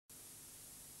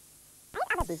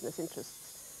business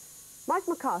interests. Mike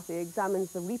McCarthy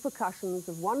examines the repercussions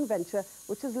of one venture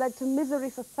which has led to misery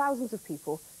for thousands of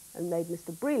people and made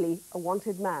Mr. Brealey a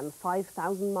wanted man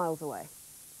 5,000 miles away.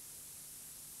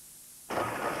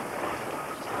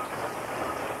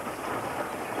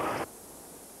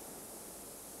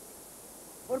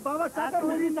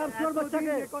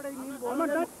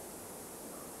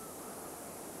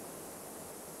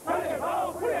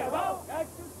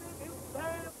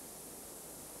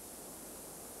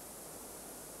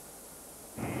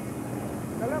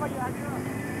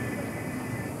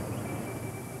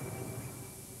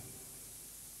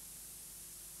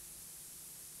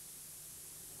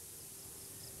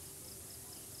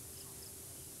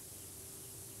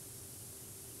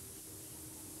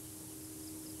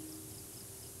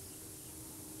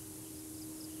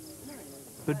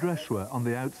 Bhadreshwar on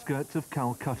the outskirts of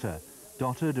Calcutta.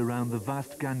 Dotted around the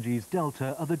vast Ganges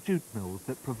Delta are the jute mills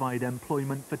that provide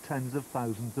employment for tens of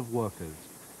thousands of workers.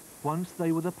 Once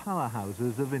they were the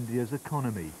powerhouses of India's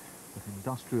economy, but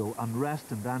industrial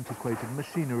unrest and antiquated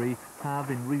machinery have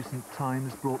in recent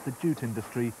times brought the jute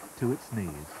industry to its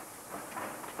knees.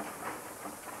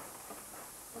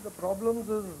 The problems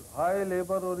is high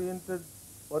labor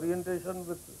orientation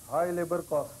with high labor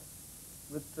costs,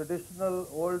 with traditional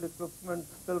old equipment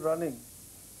still running,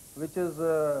 which is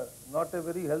not a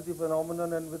very healthy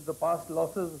phenomenon, and with the past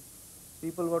losses,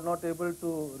 people were not able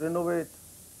to renovate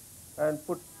and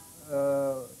put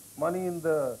money in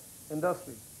the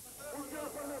industry.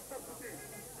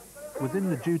 Within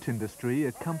the jute industry,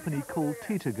 a company called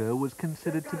Titaghur was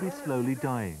considered to be slowly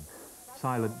dying.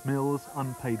 Silent mills,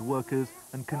 unpaid workers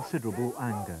and considerable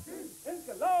anger.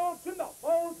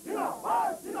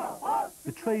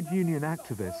 The trade union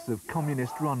activists of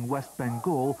communist-run West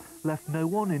Bengal left no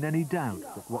one in any doubt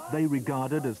that what they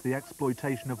regarded as the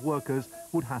exploitation of workers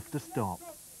would have to stop.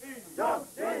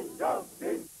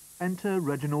 Enter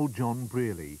Reginald John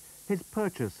Brealey. His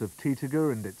purchase of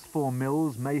Titaghur and its 4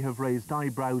 mills may have raised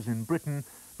eyebrows in Britain,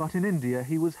 but in India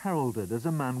he was heralded as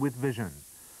a man with vision.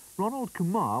 Ronald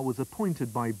Kumar was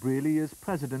appointed by Brealey as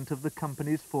president of the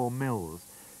company's 4 mills.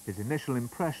 His initial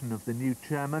impression of the new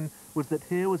chairman was that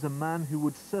here was a man who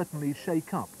would certainly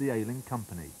shake up the ailing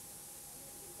company.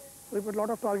 We put a lot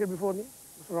of target before me.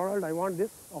 Mr. Ronald, I want this.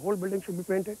 A whole building should be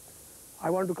painted. I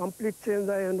want to completely change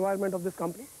the environment of this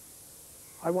company.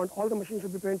 I want all the machines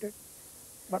should be painted.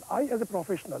 But I, as a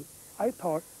professional, I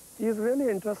thought he is really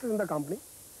interested in the company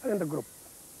and in the group.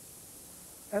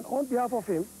 And on behalf of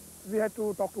him, we had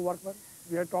to talk to workers,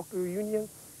 we had to talk to unions,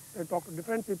 we had to talk to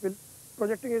different people.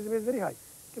 Projecting his image very high.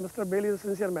 Mr. Brealey is a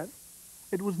sincere man.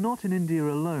 It was not in India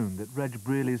alone that Reg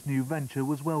Brealey's new venture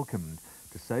was welcomed.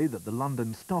 To say that the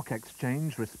London Stock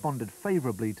Exchange responded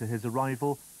favourably to his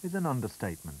arrival is an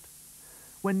understatement.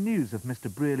 When news of Mr.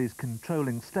 Brealey's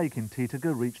controlling stake in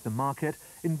Titaghur reached the market,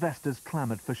 investors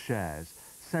clamoured for shares,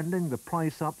 sending the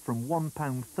price up from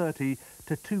 £1.30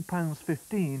 to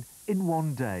 £2.15 in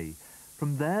one day.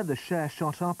 From there, the share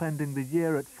shot up, ending the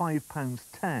year at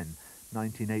 £5.10,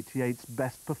 1988's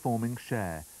best performing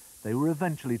share. They were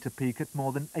eventually to peak at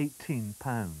more than £18.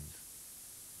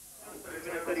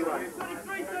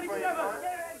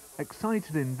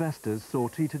 Excited investors saw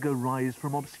Titaghur rise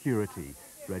from obscurity.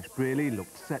 Reg Brealey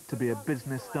looked set to be a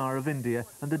business star of India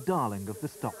and a darling of the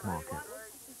stock market.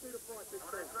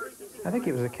 I think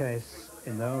it was a case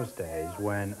in those days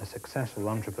when a successful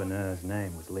entrepreneur's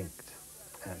name was linked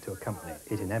to a company.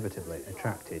 It inevitably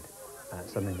attracted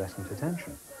some investment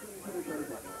attention.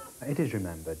 It is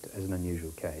remembered as an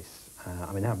unusual case.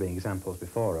 I mean, there have been examples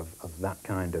before of that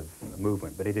kind of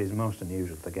movement, but it is most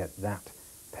unusual to get that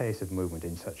pace of movement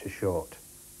in such a short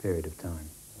period of time.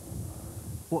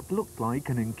 What looked like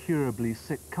an incurably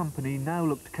sick company now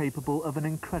looked capable of an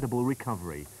incredible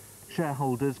recovery.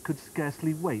 Shareholders could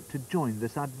scarcely wait to join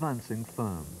this advancing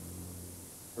firm.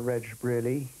 Reg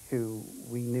Brealey, who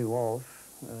we knew of,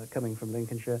 coming from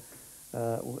Lincolnshire,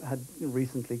 had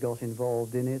recently got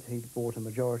involved in it. He'd bought a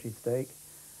majority stake,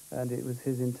 and it was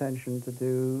his intention to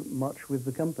do much with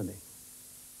the company.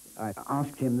 I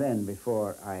asked him then,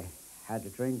 before I had a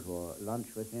drink or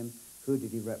lunch with him, who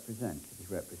did he represent? Did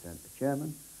he represent the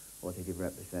chairman, or did he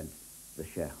represent the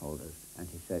shareholders? And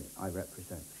he said, I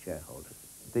represent the shareholders.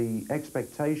 The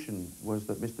expectation was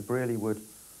that Mr. Brealey would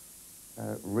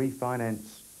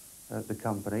refinance the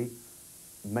company,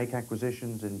 make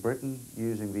acquisitions in Britain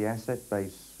using the asset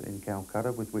base in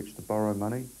Calcutta with which to borrow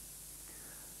money,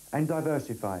 and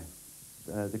diversify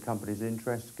the company's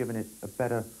interests, giving it a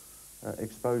better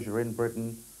exposure in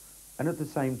Britain, and at the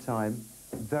same time,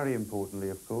 very importantly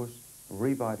of course,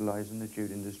 revitalising the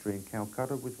jute industry in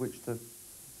Calcutta with which to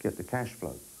get the cash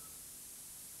flow.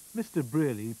 Mr.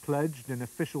 Brealey pledged in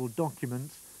official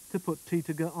documents to put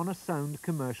Titaghur on a sound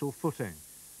commercial footing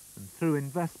and through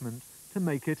investment to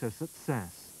make it a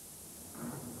success.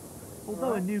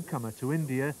 Although a newcomer to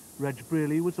India, Reg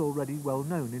Brealey was already well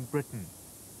known in Britain.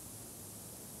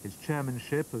 His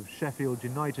chairmanship of Sheffield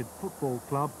United Football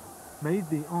Club made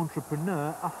the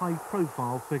entrepreneur a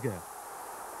high-profile figure.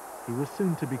 He was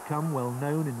soon to become well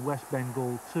known in West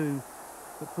Bengal too,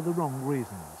 but for the wrong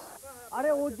reasons.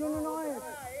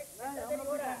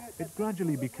 It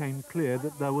gradually became clear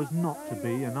that there was not to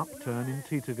be an upturn in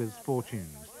Titaghur's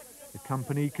fortunes. The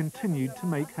company continued to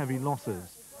make heavy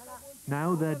losses.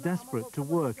 Now they're desperate to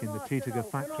work in the Titaghur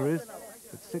factories,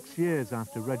 but 6 years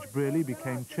after Reg Brealey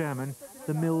became chairman,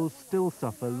 the mills still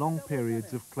suffer long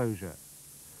periods of closure.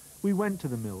 We went to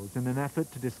the mills in an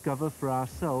effort to discover for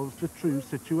ourselves the true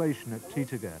situation at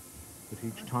Titaghur, but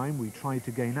each time we tried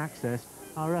to gain access,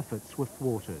 our efforts were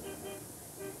thwarted.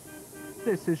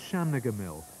 This is Shamnagar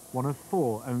Mill, one of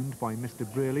 4 owned by Mr.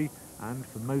 Brealey, and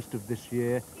for most of this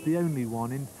year, the only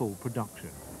one in full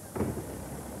production.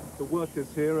 The workers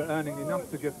here are earning enough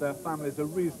to give their families a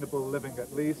reasonable living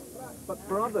at least, but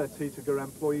for other Titaghur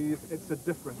employees, it's a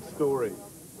different story.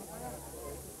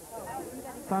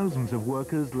 Thousands of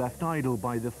workers left idle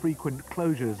by the frequent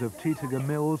closures of Titaghur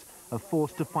mills are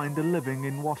forced to find a living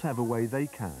in whatever way they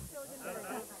can.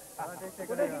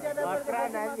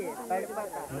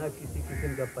 ना किसी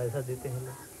किस्म का पैसा देते हैं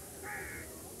लोग,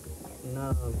 ना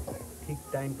ठीक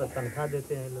टाइम पर तनख्वाह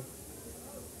देते हैं लोग।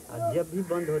 और जब भी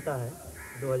बंद होता है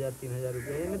 2000-3000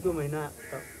 रुपये यानी 2 महीना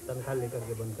तनख्वाह लेकर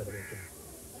के बंद कर देते हैं।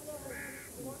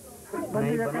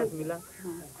 नहीं बोनस मिला,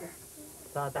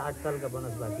 7-8 साल का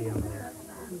बोनस बाकी है हमारे,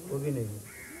 वो भी नहीं।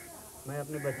 मैं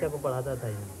अपने बच्चा को पढ़ाता था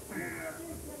यहाँ,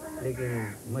 लेकिन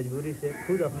मजबूरी से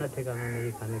खुद अपना ठिकाना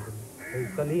नहीं खाने के लिए।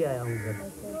 कल ही आया हूँ घर।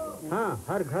 हाँ,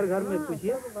 हर घर में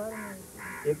पूछिए,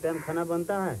 एक टाइम खाना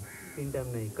बनता है, 3 टाइम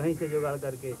नहीं, कहीं से जुगाड़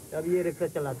करके। अब ये रिक्शा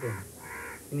चलाते हैं,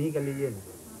 इन्हीं का लीजिए ना।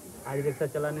 आज रिक्शा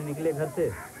चलाने निकले घर से,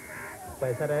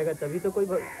 पैसा रहेगा तभी तो कोई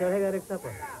चढ़ेगा रिक्शा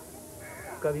पर।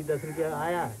 कभी 10 रुपया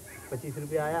आया, 25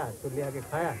 रुपया आया तो ले आके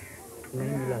खाया,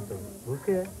 नहीं मिला तो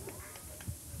भूखे है।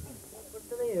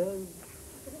 तो नहीं है,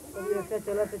 कभी रिक्शा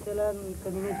चला तो चला,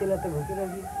 कभी नहीं चला तो भूखे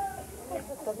रहेगी।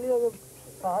 तकलीफ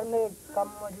बाहर में काम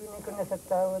मजदूरी नहीं करने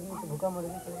सकता है, आदमी तो भूखा मर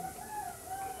जाएगा।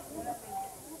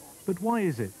 But why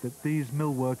is it that these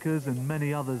mill workers and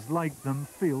many others like them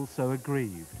feel so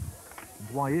aggrieved? And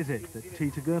why is it that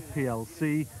Titaghur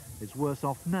PLC is worse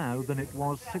off now than it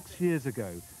was 6 years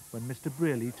ago when Mr.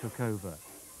 Brealey took over?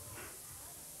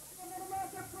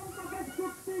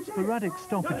 Sporadic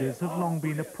stoppages have long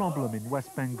been a problem in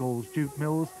West Bengal's jute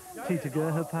mills.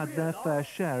 Titaghur have had their fair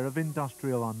share of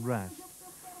industrial unrest.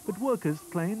 But workers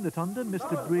claim that under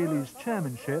Mr. Brealey's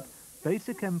chairmanship,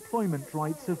 basic employment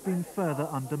rights have been further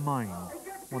undermined.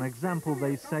 One example,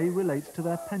 they say, relates to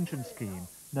their pension scheme,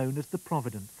 known as the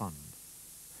Provident Fund.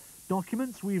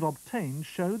 Documents we've obtained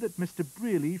show that Mr.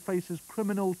 Brealey faces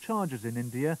criminal charges in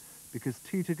India because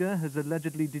Titaghur has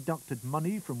allegedly deducted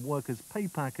money from workers' pay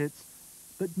packets,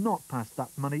 but not passed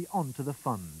that money on to the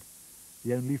fund,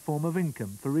 the only form of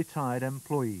income for retired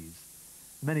employees.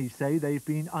 Many say they've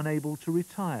been unable to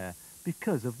retire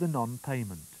because of the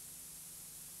non-payment.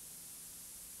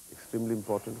 Extremely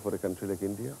important for a country like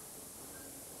India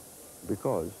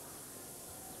because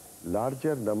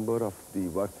larger number of the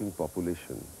working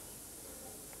population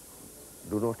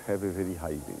do not have a very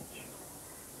high wage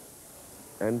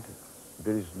and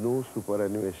there is no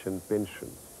superannuation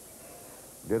pension.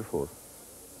 Therefore,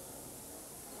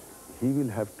 he will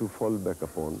have to fall back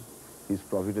upon his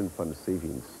Provident Fund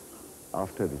savings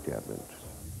after retirement.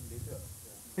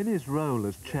 In his role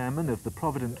as chairman of the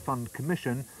Provident Fund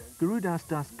Commission, Gurudas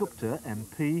Das Gupta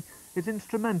MP is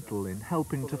instrumental in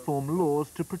helping to form laws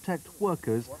to protect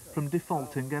workers from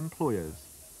defaulting employers.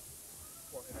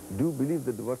 Do you believe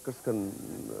that the workers can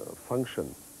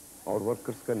function or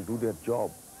workers can do their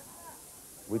job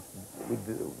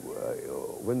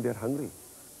when they're hungry?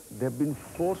 They have been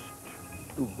forced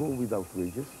to go without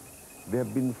wages. They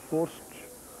have been forced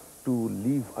to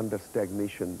live under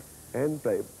stagnation and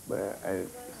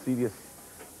serious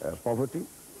poverty,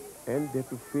 and they have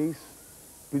to face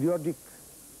periodic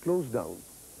close down.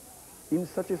 In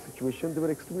such a situation, they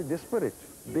were extremely desperate.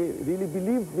 They really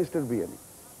believed Mr. Brealey.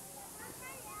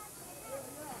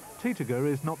 Titaghur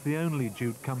is not the only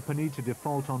jute company to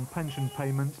default on pension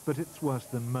payments, but it's worse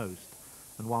than most.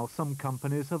 And while some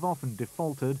companies have often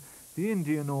defaulted, the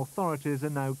Indian authorities are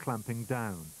now clamping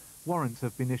down. Warrants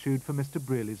have been issued for Mr.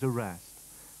 Brealey's arrest.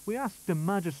 We asked a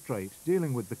magistrate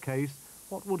dealing with the case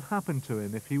what would happen to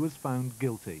him if he was found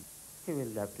guilty. He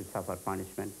will have to suffer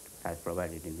punishment as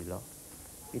provided in the law.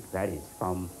 It varies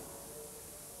from,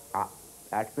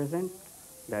 at present,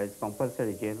 there is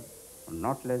compulsory jail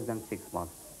not less than 6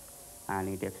 months, and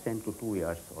it extends to 2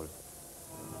 years also.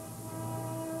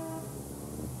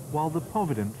 While the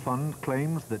Provident Fund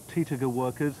claims that Titaghur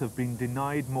workers have been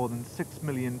denied more than £6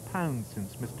 million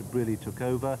since Mr Brealey took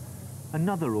over,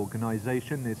 another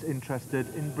organisation is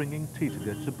interested in bringing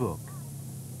Titaghur to book.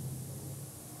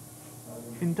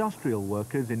 Industrial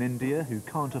workers in India who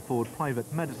can't afford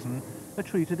private medicine are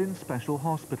treated in special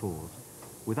hospitals.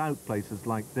 Without places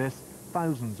like this,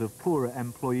 thousands of poorer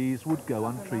employees would go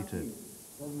untreated.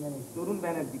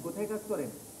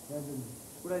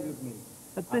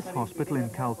 At this hospital in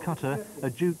Calcutta, a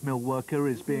jute mill worker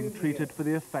is being treated for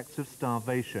the effects of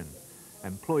starvation.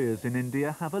 Employers in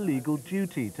India have a legal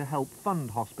duty to help fund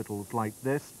hospitals like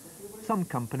this. Some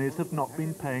companies have not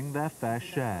been paying their fair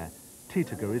share.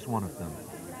 Titaghur is one of them.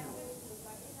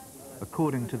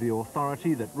 According to the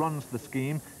authority that runs the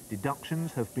scheme,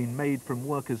 deductions have been made from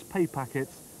workers' pay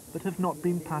packets but have not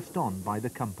been passed on by the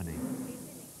company.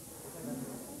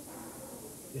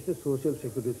 It's a social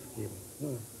security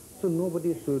scheme, so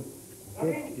nobody should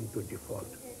get into default.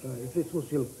 It's a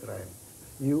social crime.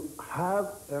 You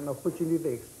have an opportunity to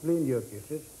explain your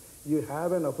cases, you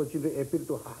have an opportunity to appeal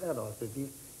to higher authority,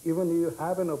 even you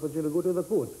have an opportunity to go to the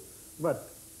court. But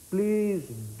please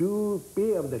do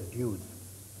pay up the dues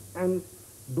and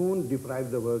don't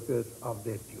deprive the workers of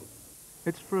their dues.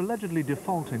 It's for allegedly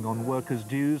defaulting on workers'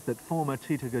 dues that former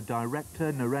Titaghur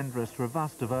director Narendra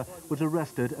Srivastava was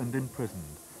arrested and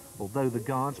imprisoned. Although the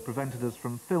guards prevented us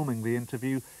from filming the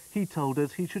interview, he told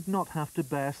us he should not have to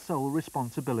bear sole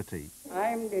responsibility. I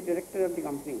am the director of the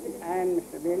company and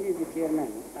Mr. Brealey is the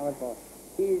chairman, our boss.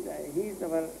 He is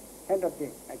our head of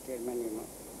the chairman, you know.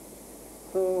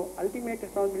 So ultimate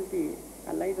responsibility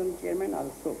lies on the chairman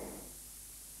also.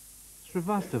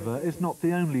 Srivastava is not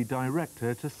the only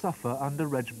director to suffer under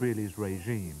Reg Brealey's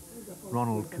regime.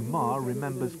 Ronald Kumar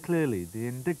remembers clearly the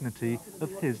indignity of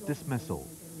his dismissal.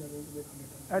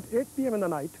 At 8 p.m. in the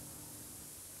night,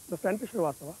 the Mr.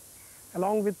 Srivastava,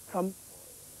 along with some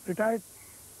retired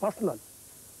personnel,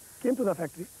 came to the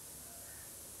factory.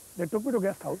 They took me to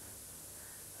guest house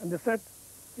and they said,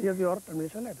 "Here's your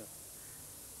termination letter."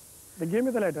 They gave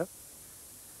me the letter.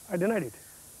 I denied it.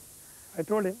 I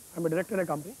told him, I'm a director of a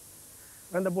company.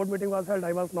 When the board meeting was held,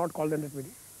 I was not called in that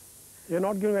meeting. They are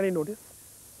not giving any notice,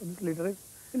 so this letter is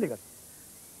illegal.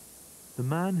 The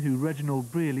man who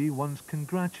Reginald Brealey once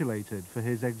congratulated for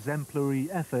his exemplary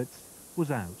efforts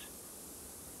was out.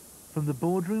 From the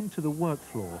boardroom to the work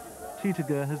floor,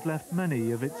 Titaghur has left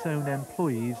many of its own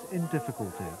employees in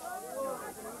difficulties.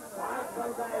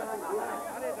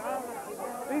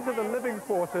 These are the living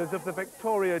quarters of the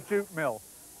Victoria Jute Mill.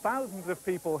 Thousands of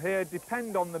people here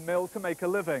depend on the mill to make a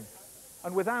living,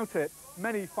 and without it,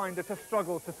 many find it a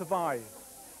struggle to survive.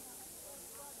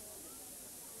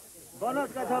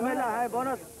 Bonus का झमेला है,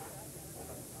 bonus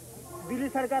Delhi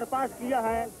सरकार पास किया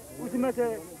है, उसमें से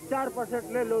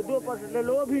 4% ले लो, 2% ले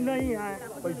लो, वो भी नहीं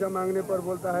है। पैसा मांगने पर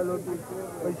बोलता है लोग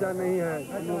पैसा नहीं है,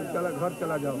 चला घर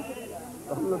चला जाओ,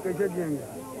 तो हम लोग कैसे जिएंगे?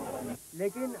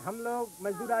 लेकिन हम लोग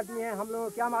मजदूर आदमी हैं, हम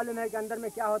लोग क्या मालूम है कि अंदर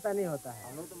में क्या होता नहीं होता है।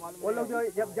 वो लोग जो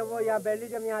जब वो यहाँ बैली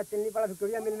जब यहाँ चिल्ली पड़ा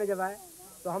विक्टोरिया मिल में जब आए,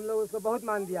 तो हम लोग उसको बहुत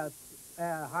मान दिया,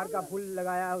 हार का फूल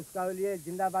लगाया, उसका लिए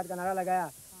जिंदाबाद का नारा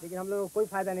लगाया, लेकिन हम लोगों को कोई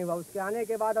फायदा नहीं हुआ। उसके आने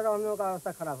के बाद और हम लोगों का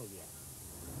अवस्था खराब हो गया।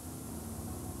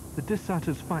 The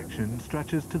dissatisfaction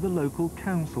stretches to the local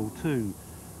council too.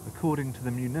 According to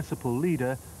the municipal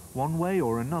leader, one way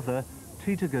or another,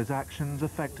 Titaghur's actions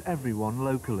affect everyone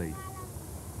locally.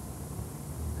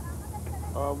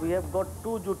 We have got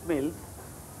 2 jute mills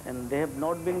and they have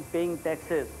not been paying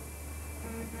taxes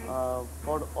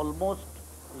for almost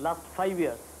last 5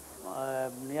 years.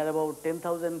 Near about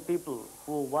 10,000 people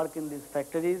who work in these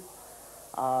factories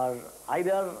are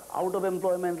either out of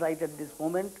employment right at this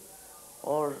moment,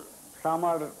 or some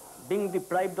are being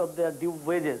deprived of their due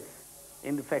wages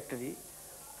in the factory.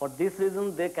 For this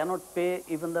reason, they cannot pay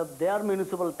even their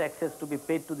municipal taxes to be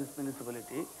paid to this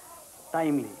municipality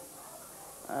timely.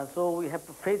 So we have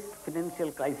to face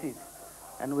financial crisis,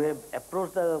 and we have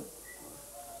approached the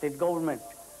state government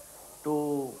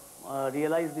to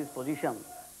realize this position.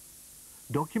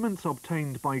 Documents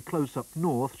obtained by Close Up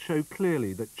North show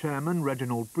clearly that Chairman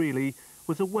Reginald Brealey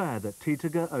was aware that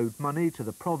Titaghur owed money to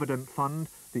the Provident Fund,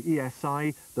 the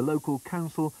ESI, the local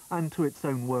council and to its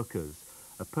own workers.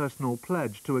 A personal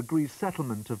pledge to agree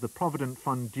settlement of the Provident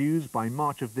Fund dues by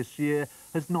March of this year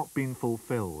has not been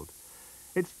fulfilled.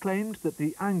 It's claimed that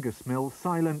the Angus mill,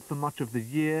 silent for much of the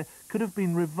year, could have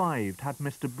been revived had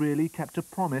Mr Brealey kept a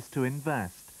promise to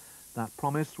invest. That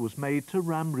promise was made to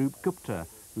Ramroop Gupta,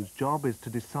 whose job is to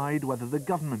decide whether the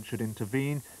government should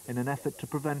intervene in an effort to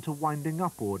prevent a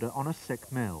winding-up order on a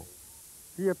sick mill.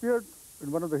 He appeared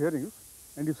in one of the hearings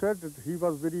and he said that he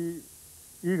was very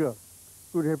eager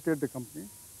to rehabilitate the company,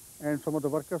 and some of the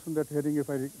workers in that hearing, if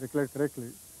I recollect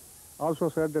correctly, also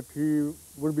said that he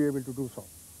would be able to do so.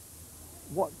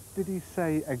 What did he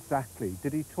say exactly?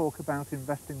 Did he talk about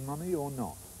investing money or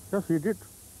not? Yes, he did.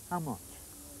 How much?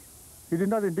 He did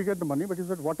not indicate the money, but he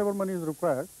said whatever money is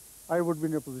required, I would be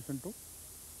in a position to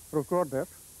procure that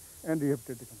and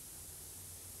rehabilitate the company.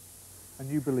 And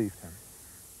you believed him?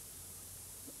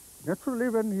 Naturally,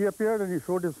 when he appeared and he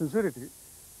showed his sincerity,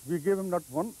 we gave him not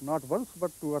once,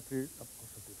 but 2 or 3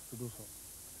 opportunities to do so.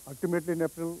 Ultimately, in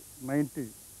April 90,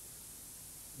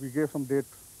 we gave some date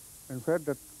and said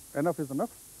that enough is enough.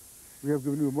 We have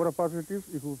given you more opportunities.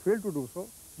 If you fail to do so,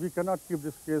 we cannot keep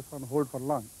this case on hold for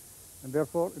long. And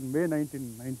therefore, in May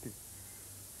 1990,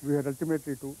 we had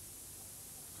ultimately to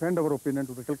send our opinion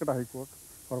to the Calcutta High Court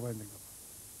for winding up.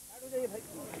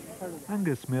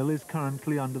 Angus Mill is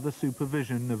currently under the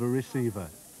supervision of a receiver.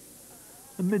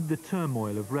 Amid the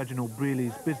turmoil of Reginald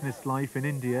Brealey's business life in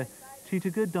India,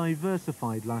 Titaghur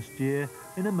diversified last year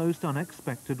in a most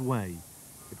unexpected way.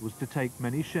 It was to take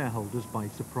many shareholders by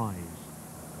surprise.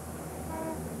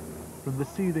 From the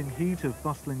seething heat of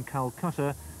bustling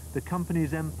Calcutta, the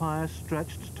company's empire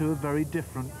stretched to a very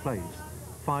different place,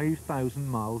 5,000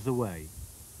 miles away.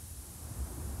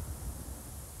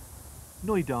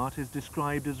 Knoydart is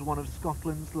described as one of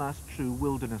Scotland's last true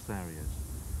wilderness areas.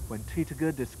 When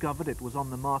Titaghur discovered it was on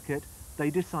the market, they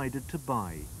decided to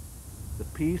buy. The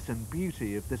peace and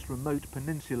beauty of this remote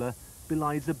peninsula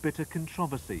belies a bitter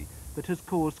controversy that has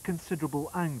caused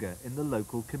considerable anger in the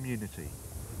local community.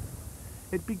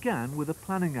 It began with a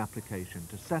planning application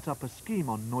to set up a scheme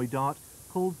on Knoydart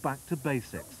called Back to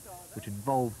Basics, which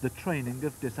involved the training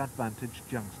of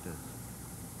disadvantaged youngsters.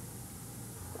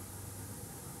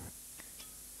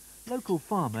 Local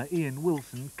farmer Ian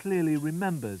Wilson clearly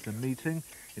remembers a meeting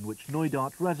in which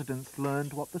Knoydart residents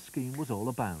learned what the scheme was all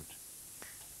about.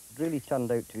 It really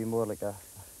turned out to be more like a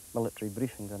military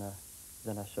briefing than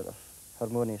a sort of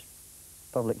harmonious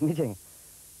public meeting,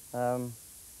 in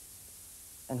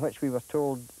which we were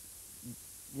told,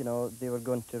 you know, they were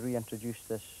going to reintroduce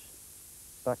this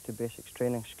Back to Basics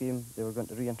training scheme. They were going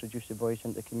to reintroduce the boys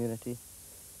into the community.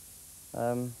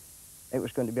 It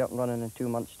was going to be up and running in 2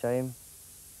 months' time.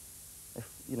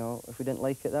 If we didn't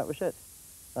like it, that was it.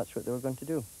 That's what they were going to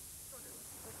do.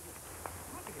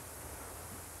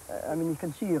 I mean, you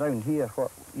can see around here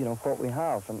what we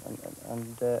have,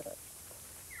 and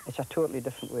it's a totally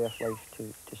different way of life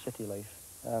to city life.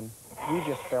 We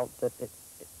just felt that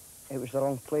it was the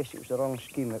wrong place, it was the wrong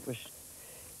scheme.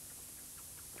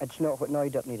 It's not what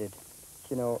Knoydart needed.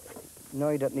 You know,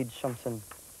 Knoydart needs something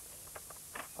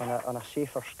on a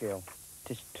safer scale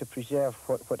to preserve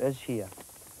what is here.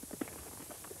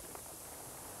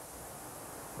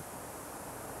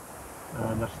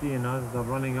 They're seeing us, they're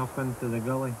running off into the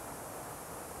gully.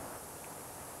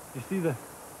 You see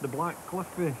the black cliff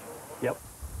face? Yep.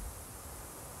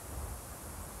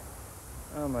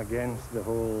 I'm against the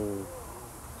whole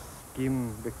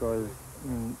scheme because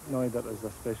Knoydart is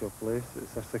a special place,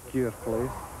 it's a secure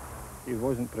place. He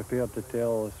wasn't prepared to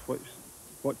tell us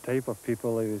what type of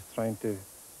people he was trying to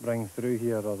bring through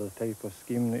here or the type of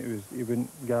scheme that he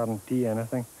wouldn't guarantee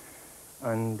anything.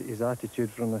 And his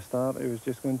attitude from the start, he was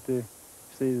just going to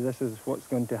say, this is what's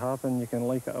going to happen, you can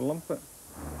like it or lump it.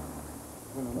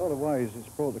 In a lot of ways, it's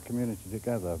brought the community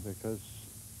together because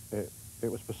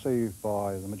it was perceived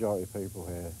by the majority of people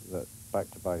here that Back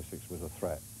to Basics was a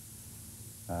threat.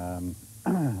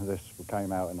 This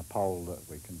came out in a poll that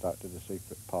we conducted, a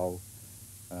secret poll,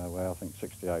 where I think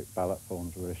 68 ballot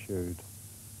forms were issued,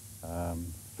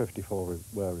 54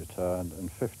 were returned,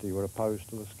 and 50 were opposed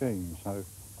to the scheme. So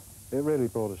it really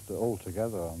brought us all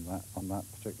together on that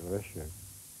particular issue.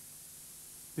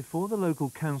 Before the local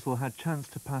council had chance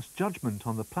to pass judgment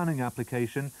on the planning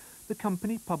application, the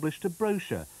company published a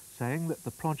brochure saying that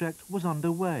the project was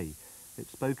underway. It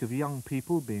spoke of young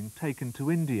people being taken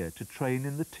to India to train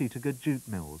in the Titaghur Jute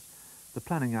mills. The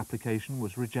planning application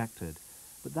was rejected,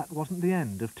 but that wasn't the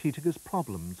end of Titaghur's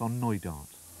problems on Knoydart.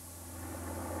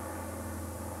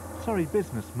 Surrey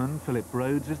businessman Philip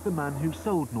Rhodes is the man who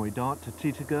sold Knoydart to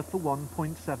Titaghur for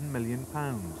 £1.7 million.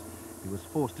 He was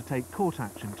forced to take court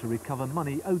action to recover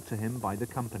money owed to him by the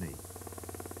company.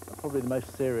 Probably the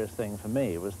most serious thing for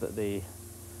me was that the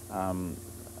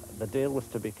deal was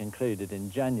to be concluded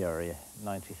in January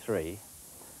 '93.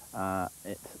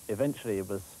 Eventually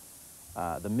was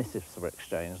the missives were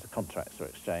exchanged, the contracts were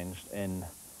exchanged in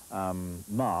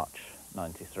March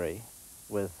 '93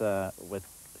 with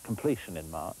completion in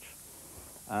March,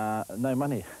 no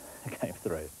money came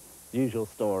through. Usual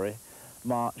story.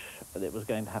 March, it was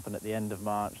going to happen at the end of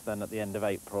March, then at the end of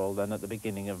April, then at the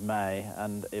beginning of May,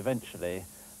 and eventually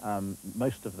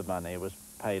most of the money was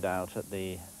paid out at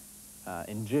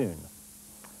in June.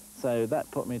 So that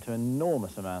put me to an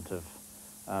enormous amount of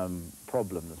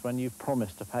problems. When you've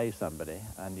promised to pay somebody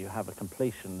and you have a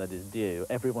completion that is due,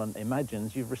 everyone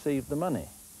imagines you've received the money,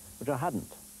 which I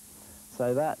hadn't.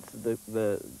 So that, there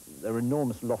were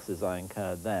enormous losses I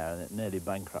incurred there, and it nearly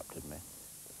bankrupted me.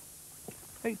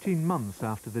 18 months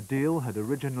after the deal had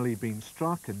originally been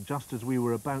struck, and just as we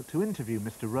were about to interview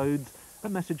Mr. Rhodes, a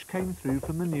message came through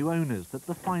from the new owners that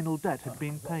the final debt had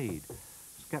been paid.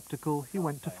 Sceptical, he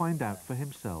went to find out for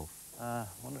himself. I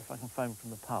wonder if I can phone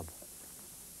from the pub.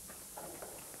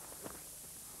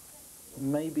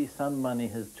 Maybe some money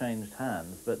has changed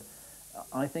hands, but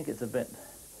I think it's a bit...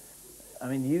 I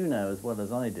mean, you know as well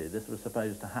as I do, this was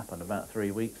supposed to happen about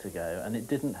 3 weeks ago, and it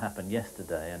didn't happen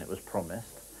yesterday, and it was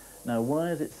promised. Now, why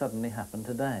has it suddenly happened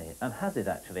today? And has it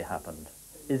actually happened?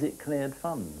 Is it cleared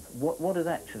funds? What has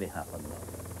actually happened?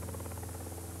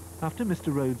 After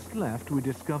Mr. Rhodes left, we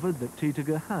discovered that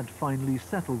Titaghur had finally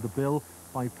settled the bill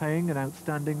by paying an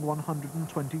outstanding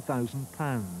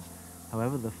 £120,000.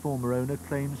 However, the former owner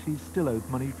claims he's still owed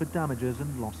money for damages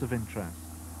and loss of interest.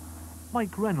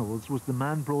 Mike Reynolds was the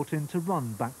man brought in to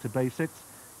run Back to Basics.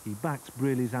 He backs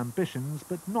Brealey's ambitions,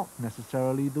 but not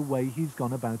necessarily the way he's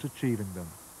gone about achieving them.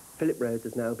 Philip Rhodes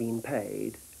has now been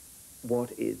paid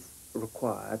what is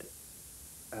required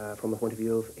from the point of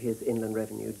view of his inland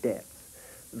revenue debts.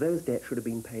 Those debts should have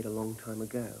been paid a long time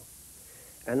ago.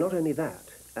 And not only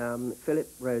that, Philip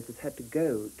Rhodes has had to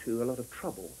go to a lot of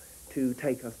trouble to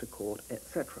take us to court,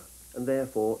 etc. And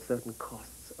therefore, certain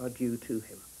costs are due to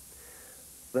him.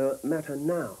 The matter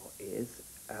now is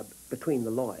between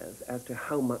the lawyers as to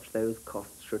how much those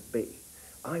costs should be.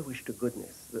 I wish to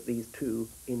goodness that these two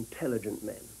intelligent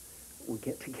men would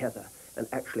get together and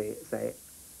actually say,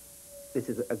 this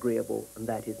is agreeable and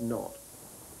that is not.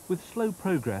 With slow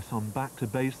progress on Back to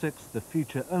Basics, the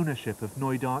future ownership of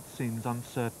Knoydart seems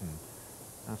uncertain.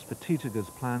 As for Titaghur's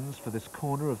plans for this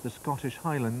corner of the Scottish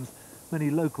Highlands, many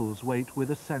locals wait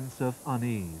with a sense of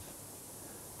unease.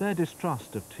 Their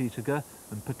distrust of Titaghur,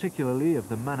 and particularly of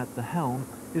the man at the helm,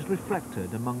 is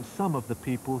reflected among some of the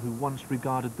people who once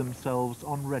regarded themselves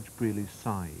on Reg Brealey's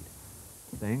side.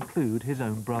 They include his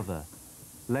own brother.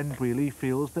 Len Brealey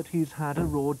feels that he's had a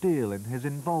raw deal in his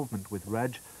involvement with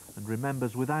Reg and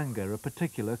remembers with anger a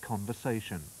particular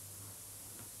conversation.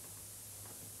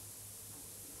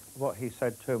 What he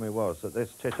said to me was that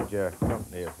this Titaghur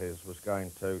company of his was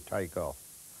going to take off.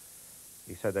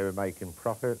 He said they were making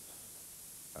profits,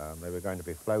 they were going to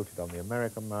be floated on the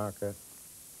American market,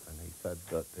 and he said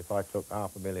that if I took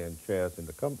 500,000 shares in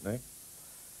the company,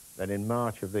 then in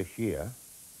March of this year,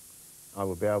 I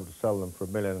would be able to sell them for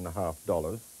 $1.5 million,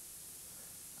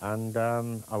 and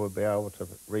I would be able to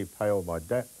repay all my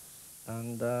debts,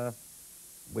 and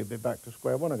we'd be back to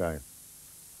square one again.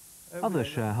 Other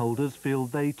shareholders feel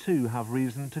they too have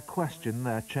reason to question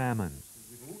their chairman.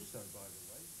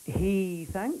 He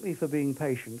thanked me for being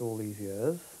patient all these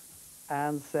years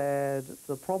and said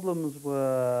the problems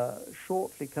were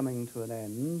shortly coming to an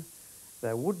end.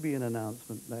 There would be an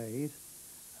announcement made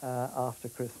after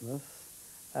Christmas,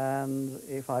 and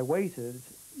if I waited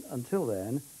until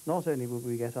then, not only would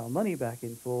we get our money back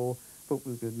in full, but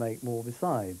we could make more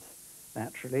besides.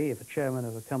 Naturally, if a chairman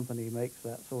of a company makes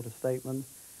that sort of statement,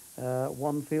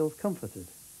 one feels comforted.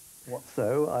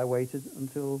 So I waited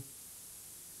until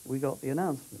we got the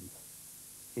announcement.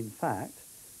 In fact,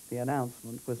 the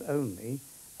announcement was only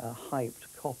a hyped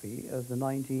copy of the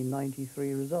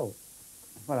 1993 results.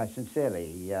 Well, I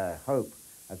sincerely hope,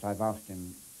 as I've asked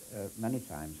him many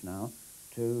times now,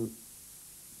 to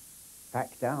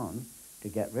back down, to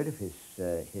get rid of his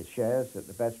shares at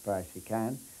the best price he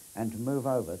can, and to move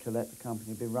over to let the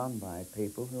company be run by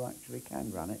people who actually can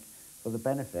run it for the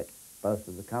benefit both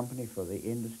of the company, for the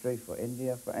industry, for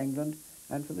India, for England,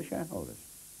 and for the shareholders.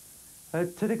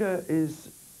 Titaghur is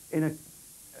in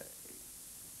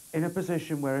a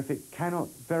position where if it cannot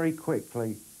very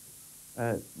quickly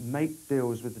make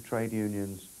deals with the trade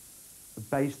unions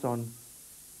based on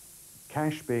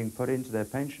cash being put into their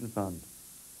pension fund,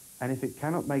 and if it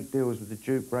cannot make deals with the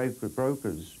jute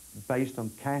brokers based on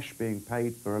cash being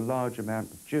paid for a large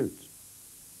amount of jute,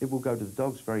 it will go to the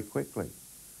dogs very quickly.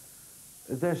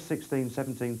 There's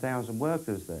 17,000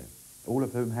 workers there, all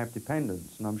of whom have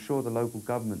dependents, and I'm sure the local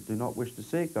government do not wish to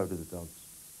see it go to the dogs.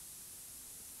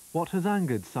 What has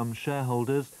angered some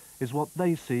shareholders is what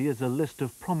they see as a list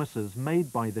of promises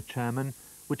made by the chairman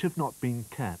which have not been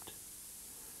kept.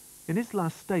 In his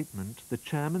last statement, the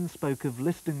chairman spoke of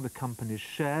listing the company's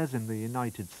shares in the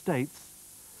United States,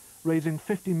 raising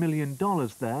 $50 million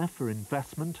there for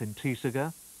investment in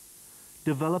Titaghur,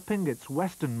 developing its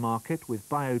Western market with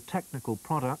biotechnical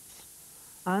products,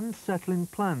 and settling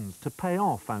plans to pay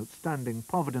off outstanding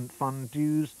Provident Fund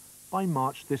dues by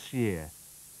March this year.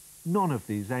 None of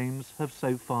these aims have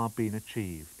so far been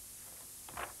achieved.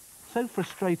 So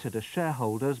frustrated are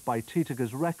shareholders by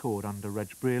Titaghur's record under Reg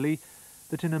Brealey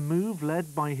that in a move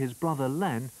led by his brother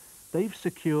Len, they've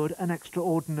secured an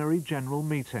extraordinary general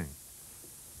meeting.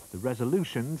 The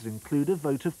resolutions include a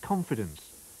vote of confidence,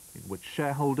 in which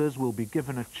shareholders will be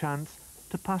given a chance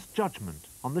to pass judgment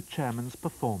on the chairman's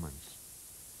performance.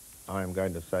 I am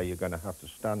going to say you're going to have to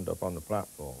stand up on the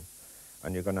platform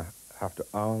and you're going to have to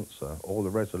answer all the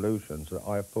resolutions that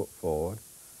I have put forward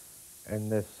in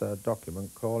this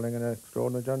document calling an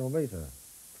extraordinary general meeting.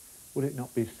 Would it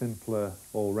not be simpler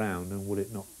all round, and would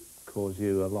it not cause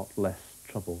you a lot less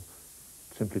trouble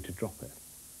simply to drop it?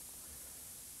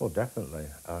 Well, definitely.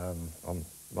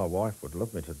 My wife would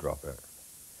love me to drop it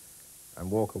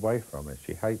and walk away from it.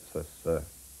 She hates this,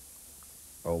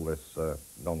 all this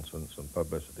nonsense and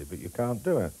publicity, but you can't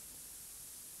do it.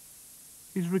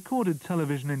 He's recorded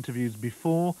television interviews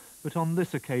before, but on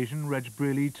this occasion Reg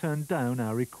Brealey turned down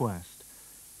our request.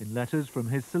 In letters from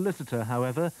his solicitor,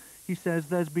 however, he says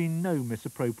there's been no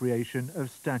misappropriation of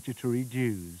statutory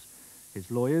dues.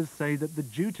 His lawyers say that the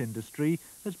jute industry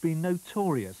has been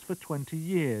notorious for 20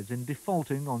 years in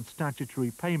defaulting on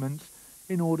statutory payments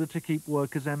in order to keep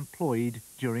workers employed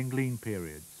during lean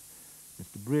periods.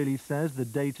 Mr. Brealey says the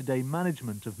day-to-day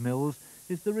management of mills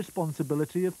is the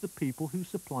responsibility of the people who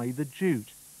supply the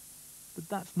jute. But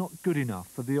that's not good enough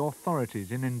for the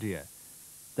authorities in India.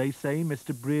 They say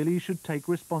Mr. Brealey should take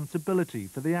responsibility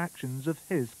for the actions of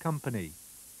his company.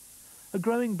 A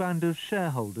growing band of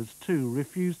shareholders, too,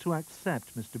 refuse to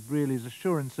accept Mr. Brealey's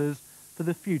assurances for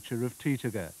the future of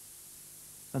Titaghur.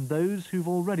 And those who've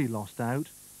already lost out,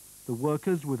 the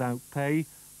workers without pay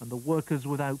and the workers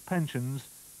without pensions,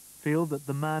 feel that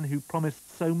the man who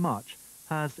promised so much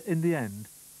has, in the end,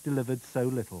 delivered so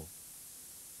little.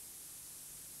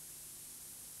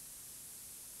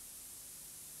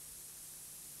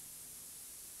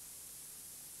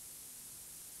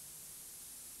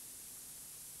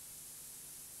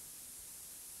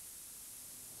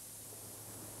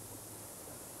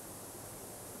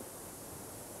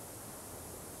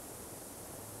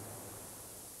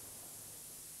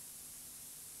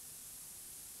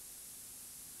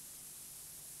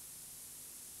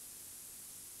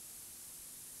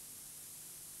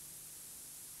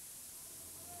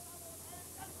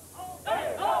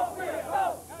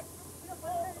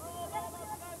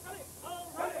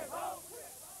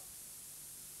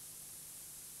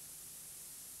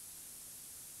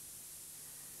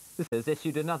 Has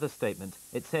issued another statement.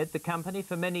 It said the company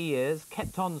for many years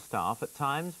kept on staff at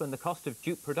times when the cost of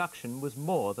jute production was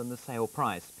more than the sale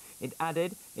price. It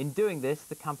added, in doing this,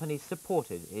 the company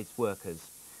supported its workers.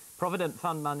 Provident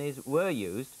Fund monies were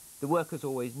used, the workers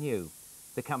always knew.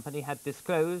 The company had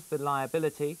disclosed the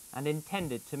liability and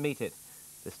intended to meet it.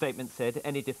 The statement said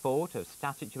any default of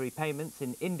statutory payments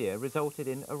in India resulted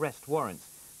in arrest warrants,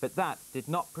 but that did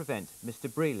not prevent Mr.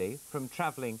 Brealey from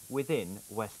travelling within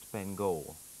West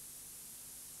Bengal.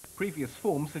 Previous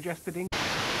form suggested in...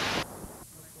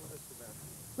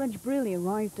 Reg Brealey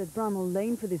arrived at Bramall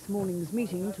Lane for this morning's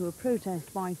meeting to a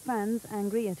protest by fans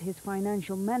angry at his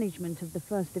financial management of the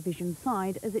First Division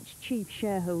side as its chief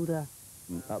shareholder.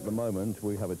 At the moment,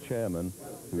 we have a chairman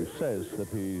who says that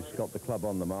he's got the club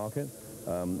on the market.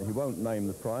 He won't name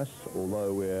the price,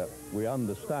 although we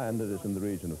understand that it's in the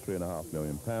region of £3.5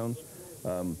 million,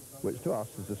 which to us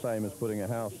is the same as putting a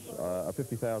house, a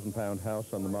 £50,000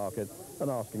 house on the market and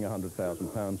asking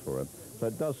 £100,000 for it. So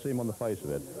it does seem on the face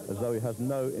of it as though he has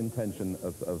no intention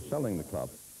of selling the club.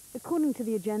 According to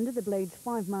the agenda, the Blade's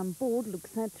 5-man board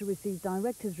looks set to receive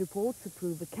directors' reports,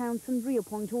 approve accounts and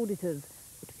reappoint auditors.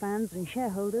 But fans and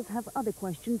shareholders have other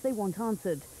questions they want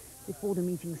answered. Before the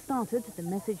meeting started, the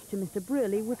message to Mr.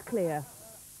 Brealey was clear.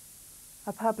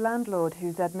 A pub landlord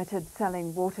who's admitted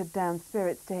selling watered-down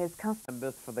spirits to his customers.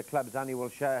 Members for the club's annual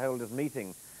shareholders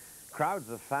meeting. Crowds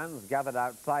of fans gathered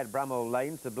outside Bramall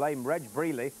Lane to blame Reg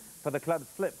Brealey for the club's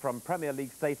slip from Premier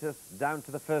League status down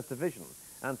to the First Division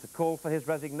and to call for his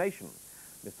resignation.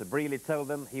 Mr. Brealey told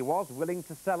them he was willing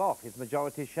to sell off his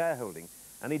majority shareholding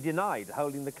and he denied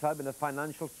holding the club in a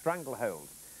financial stranglehold.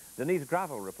 Denise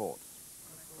Gravel reports.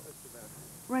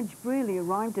 Reg Brealey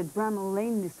arrived at Bramall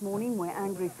Lane this morning where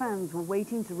angry fans were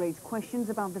waiting to raise questions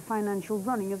about the financial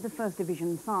running of the First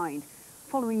Division side.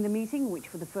 Following the meeting, which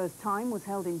for the first time was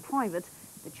held in private,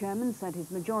 The chairman said his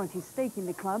majority stake in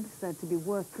the club, said to be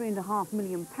worth £3.5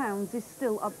 million, is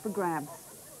still up for grabs.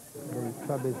 The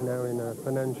club is now in a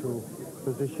financial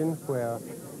position where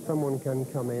someone can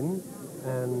come in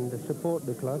and support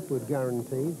the club with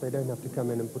guarantees. They don't have to come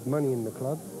in and put money in the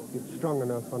club. It's strong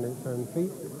enough on its own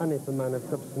feet. And if a man of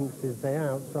substance is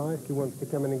there outside, he wants to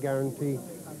come in and guarantee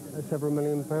several £1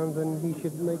 million, then he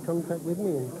should make contact with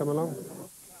me and come along.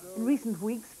 In recent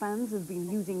weeks, fans have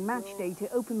been using match day to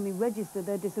openly register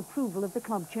their disapproval of the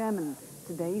club chairman.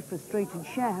 Today, frustrated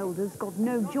shareholders got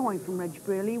no joy from Reg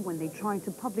Brealey when they tried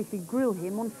to publicly grill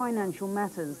him on financial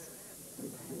matters.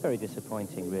 Very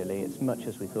disappointing, really. It's much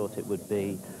as we thought it would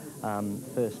be.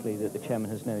 Firstly, that the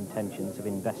chairman has no intentions of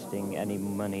investing any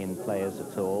money in players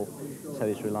at all, so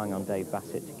he's relying on Dave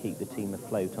Bassett to keep the team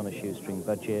afloat on a shoestring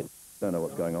budget. Don't know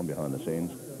what's going on behind the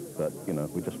scenes, but, you know,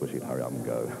 we just wish he'd hurry up and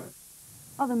go.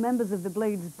 Other members of the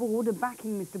Blades board are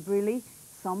backing Mr Brealey.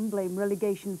 Some blame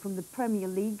relegation from the Premier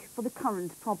League for the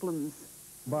current problems.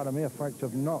 By the mere fact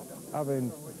of not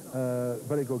having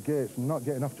very good gates and not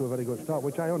getting off to a very good start,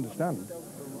 which I understand.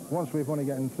 Once we've only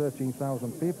getting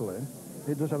 13,000 people in,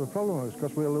 it does have a problem with us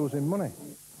because we're losing money.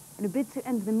 In a bid to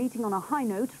end the meeting on a high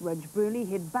note, Reg Brealey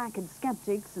hit back at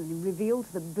sceptics and revealed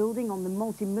that building on the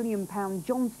multi-million-pound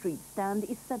John Street stand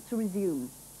is set to resume.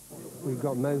 We've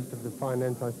got most of the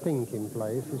finance, I think, in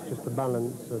place. It's just the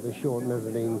balance of the short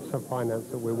mezzanine sub-finance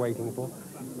that we're waiting for.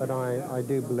 But I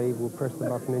do believe we'll press the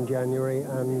button in January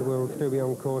and we'll still be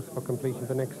on course for completion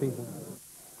for next season.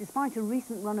 Despite a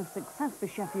recent run of success for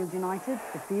Sheffield United,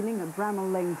 the feeling at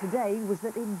Bramall Lane today was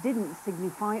that it didn't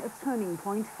signify a turning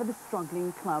point for the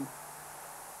struggling club.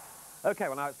 OK,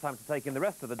 well, now it's time to take in the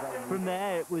rest of the day. From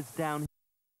there, it was down.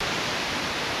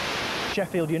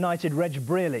 Sheffield United Reg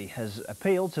Brealey has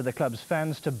appealed to the club's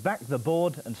fans to back the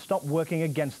board and stop working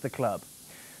against the club.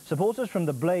 Supporters from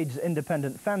the Blades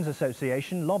Independent Fans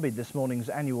Association lobbied this morning's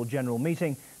annual general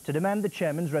meeting to demand the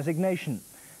chairman's resignation.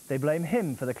 They blame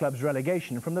him for the club's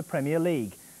relegation from the Premier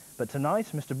League. But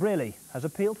tonight, Mr Brealey has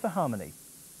appealed for harmony.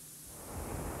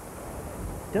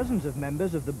 Dozens of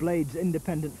members of the Blades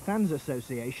Independent Fans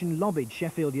Association lobbied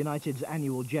Sheffield United's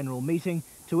annual general meeting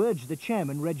to urge the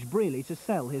chairman, Reg Brealey, to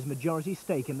sell his majority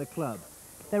stake in the club.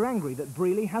 They're angry that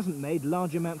Brealey hasn't made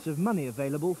large amounts of money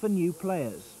available for new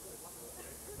players.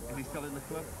 Is he selling the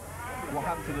club? What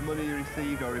happened to the money he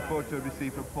received or reported to have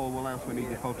received from Paul Woolhouse when he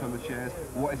defaulted on the shares?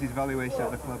 What is his valuation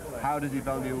of the club? How does he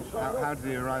value, how did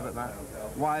he arrive at that?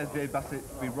 Why has Dave Bassett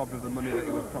been robbed of the money that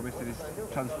he was promised in his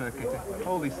transfer kitty?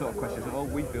 All these sort of questions that all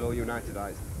we feel, all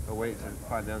Unitedites, are waiting to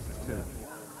find the answers to.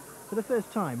 For the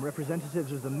first time,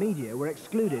 representatives of the media were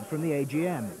excluded from the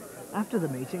AGM. After the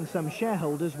meeting, some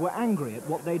shareholders were angry at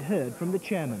what they'd heard from the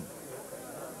chairman.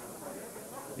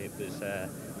 It was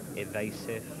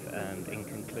evasive and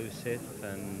inconclusive,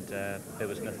 and there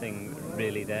was nothing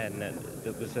really there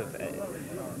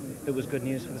that was good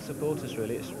news for the supporters,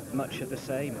 really. It's much of the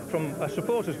same. From a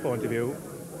supporter's point of view,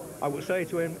 I would say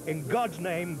to him, in God's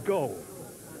name, go.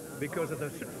 Because of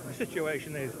the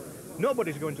situation is,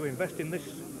 nobody's going to invest in this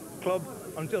club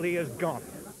until he is gone.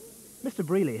 Mr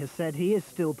Brealey has said he is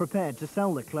still prepared to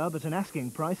sell the club at an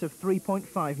asking price of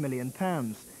 £3.5 million.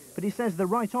 But he says the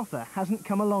right offer hasn't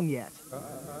come along yet.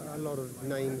 A lot of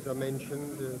names are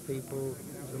mentioned, people,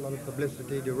 there's a lot of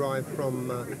publicity derived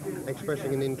from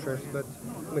expressing an interest, but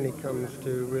when it comes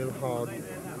to real hard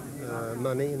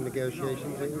money and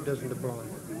negotiations, it doesn't apply.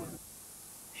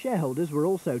 Shareholders were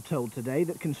also told today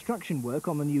that construction work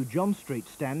on the new John Street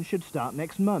stand should start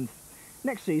next month.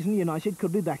 Next season, United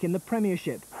could be back in the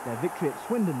Premiership. Their victory at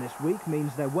Swindon this week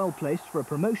means they're well placed for a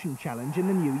promotion challenge in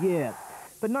the new year.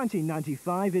 But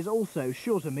 1995 is also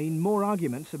sure to mean more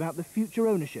arguments about the future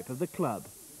ownership of the club.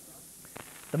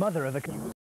 The mother of a